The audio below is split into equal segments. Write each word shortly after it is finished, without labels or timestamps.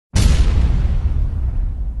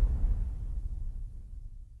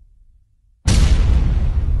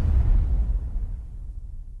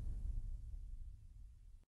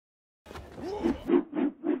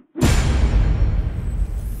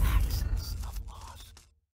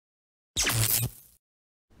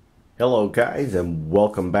Hello guys and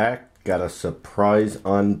welcome back. Got a surprise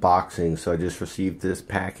unboxing. So I just received this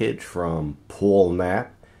package from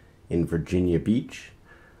Knapp in Virginia Beach.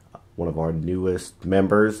 One of our newest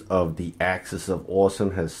members of the Axis of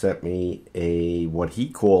Awesome has sent me what he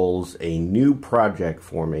calls a new project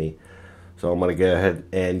for me. So I'm going to go ahead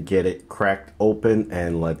and get it cracked open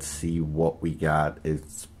and let's see what we got.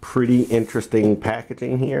 It's pretty interesting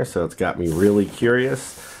packaging here, so it's got me really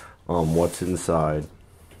curious on what's inside.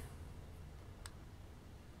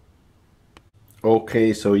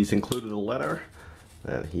 Okay, so he's included a letter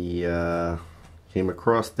that he came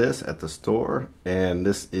across this at the store, and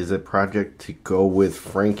this is a project to go with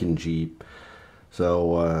frankin.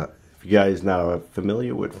 So if you guys not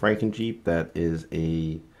familiar with frankin, that is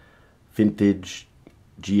a vintage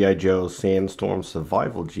G.I. Joe Sandstorm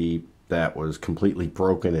survival Jeep that was completely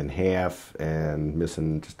broken in half and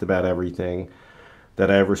missing just about everything that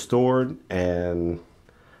I ever stored, and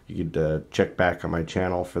you could check back on my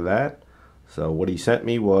channel for that. So what he sent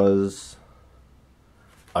me was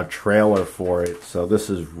a trailer for it, so this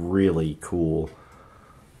is really cool.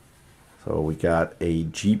 So we got a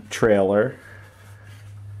Jeep trailer,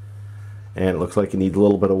 and it looks like it needs a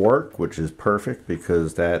little bit of work, which is perfect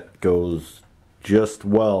because that goes just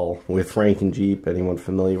well with frankin. Anyone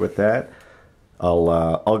familiar with that?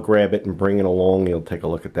 I'll grab it and bring it along. You'll take a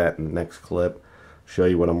look at that in the next clip, show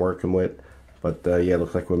you what I'm working with. But yeah, it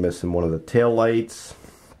looks like we're missing one of the tail lights.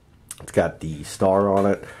 It's got the star on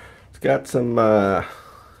it. It's got some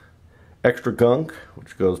extra gunk,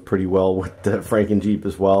 which goes pretty well with the frankin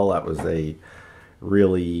as well. That was a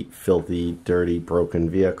really filthy, dirty, broken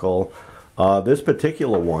vehicle. This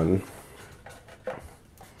particular one,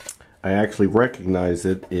 I actually recognize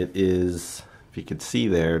it. It is, if you could see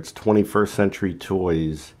there, it's 21st Century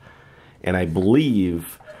Toys. And I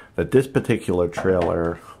believe that this particular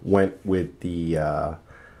trailer went with the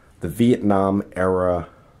Vietnam era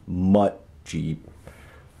Mutt Jeep,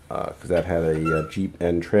 because that had a Jeep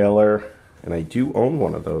end trailer, and I do own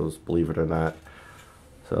one of those, believe it or not.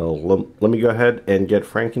 So let me go ahead and get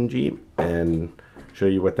frankin and show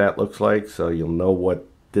you what that looks like, so you'll know what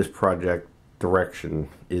this project direction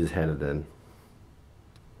is headed in.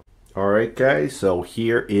 Alright guys, so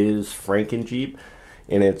here is frankin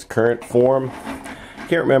in its current form.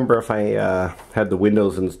 Can't remember if I had the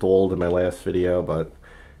windows installed in my last video, but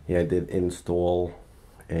yeah, I did install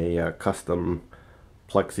a custom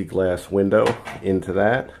plexiglass window into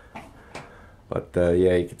that. But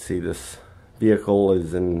yeah, you can see this vehicle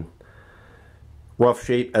is in rough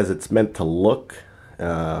shape as it's meant to look.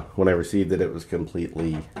 When I received it, it was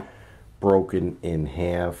completely broken in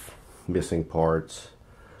half, missing parts.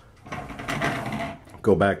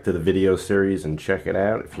 Go back to the video series and check it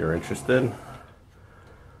out if you're interested.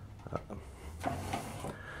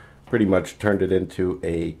 Pretty much turned it into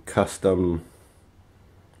a custom,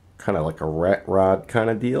 kind of like a rat rod kind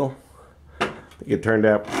of deal. I think it turned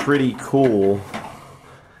out pretty cool,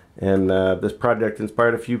 and this project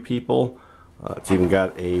inspired a few people. It's even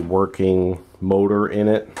got a working motor in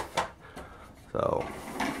it, so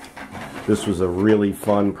this was a really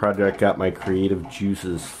fun project. Got my creative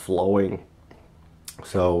juices flowing.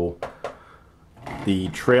 So the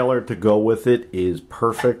trailer to go with it is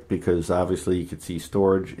perfect because obviously you can see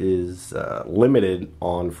storage is limited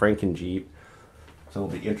on frankin. So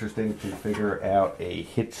it'll be interesting to figure out a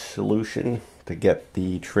hitch solution to get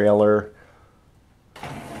the trailer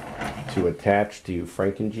to attach to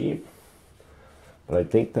frankin. But I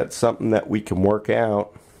think that's something that we can work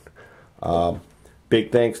out.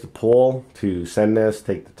 Big thanks to Paul to send this,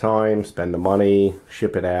 take the time, spend the money,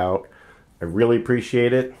 ship it out. I really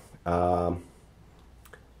appreciate it.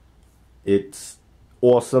 It's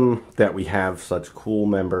awesome that we have such cool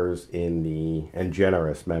members and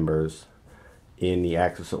generous members in the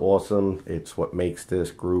Axis of Awesome. It's what makes this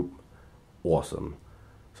group awesome.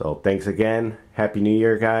 So thanks again. Happy New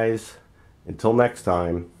Year, guys. Until next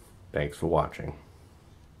time, thanks for watching.